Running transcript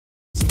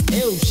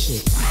Oh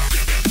shit.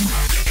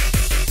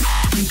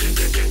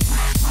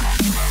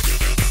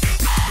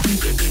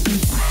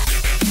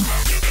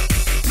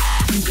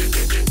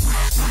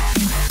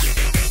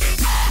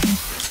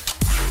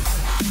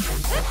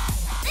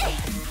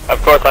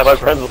 Of course, my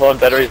friend's low on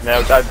batteries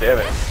now. God damn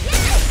it!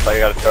 So you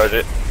gotta charge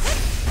it.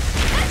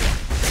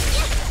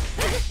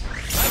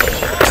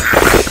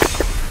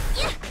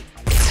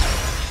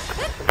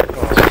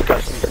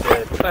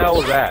 What the hell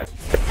was that?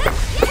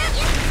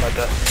 My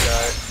dusty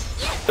guy.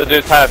 So,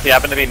 dude, Ty, if you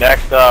happen to be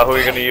next, who are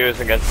you gonna use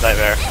against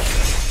Nightmare?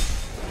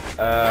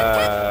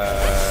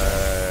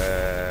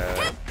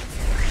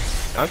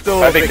 I'm still.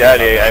 My Big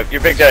Daddy.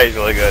 Your Big Daddy's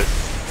really good.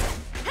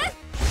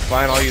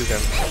 Fine, I'll use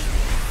him.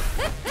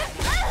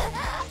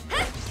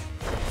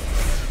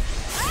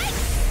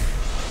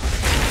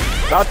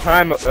 About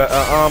time. It's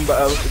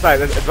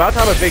about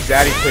time a Big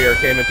Daddy player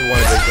came into one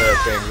of his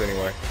things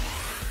anyway.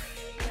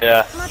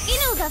 Yeah.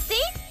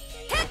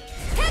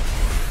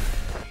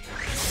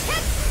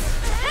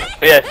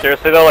 But yeah,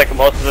 seriously though, like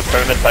most of the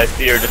tournaments I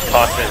see are just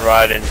constant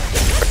ride and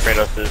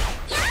Kratoses.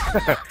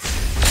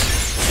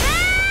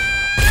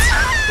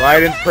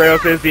 Raiden,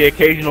 Kratoses, the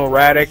occasional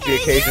Radic, the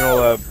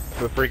occasional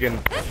the freaking.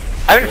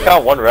 I haven't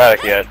found one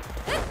Radic yet.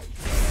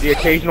 The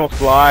occasional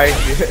Sly.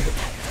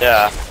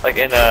 Yeah, like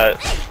in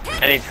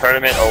any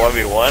tournament or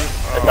 1v1,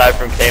 aside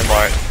from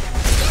Kmart.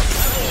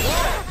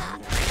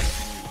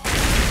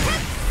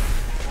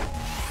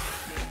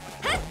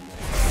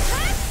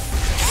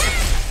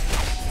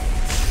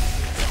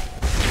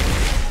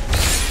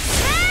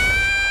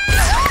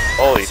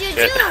 Holy shit.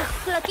 Yeah,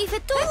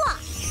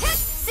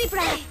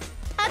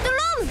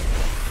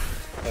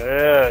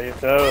 you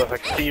know, I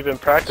can see you've been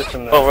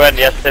practicing that. Oh, when?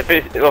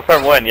 Yesterday? Well,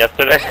 from when?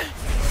 Yesterday?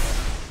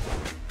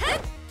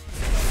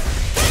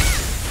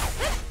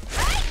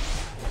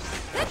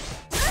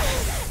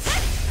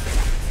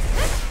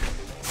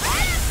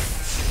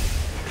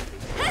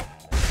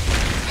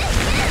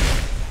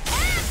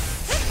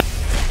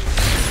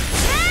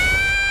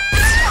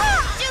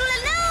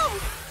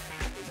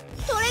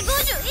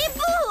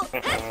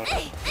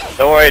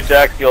 Don't worry,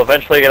 Jax, you'll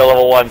eventually get a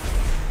level 1.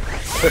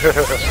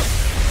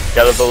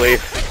 Gotta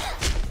believe.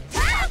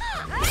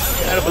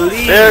 Gotta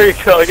believe. There you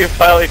go, you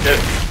finally did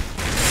it.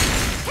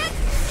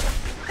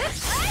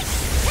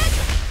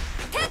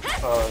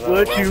 Oh, no,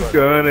 What you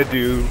gonna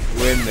do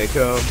when they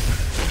come?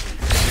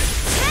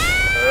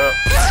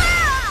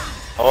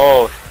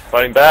 Oh,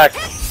 fighting back.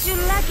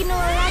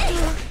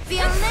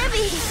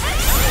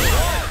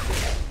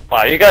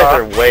 Wow, you guys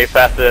are way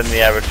faster than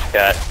the average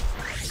cat.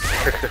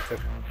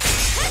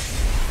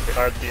 You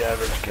aren't the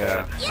average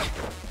cat.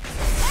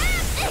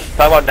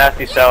 Talk about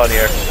nasty style in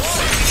here.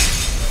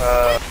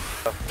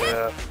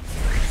 Yeah.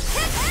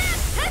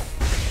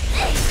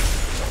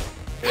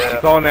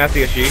 It's all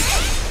nasty as she.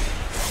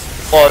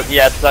 Well,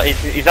 yeah, it's not,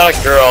 he's not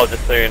a girl,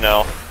 just so you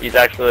know. He's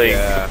actually...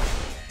 Yeah.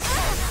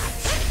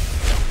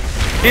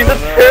 He's a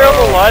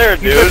terrible liar,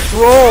 dude. He's a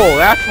troll,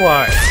 that's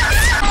why.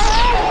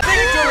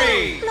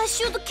 Victory!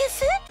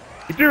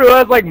 Did you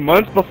realize, like,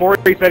 months before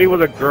he said he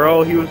was a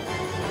girl, he was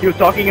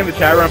talking in the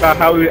chat room about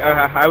how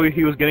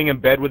he was getting in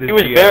bed with his He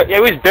was, he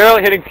was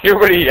barely hitting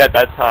puberty at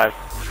that time.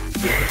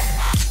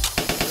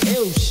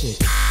 Oh shit.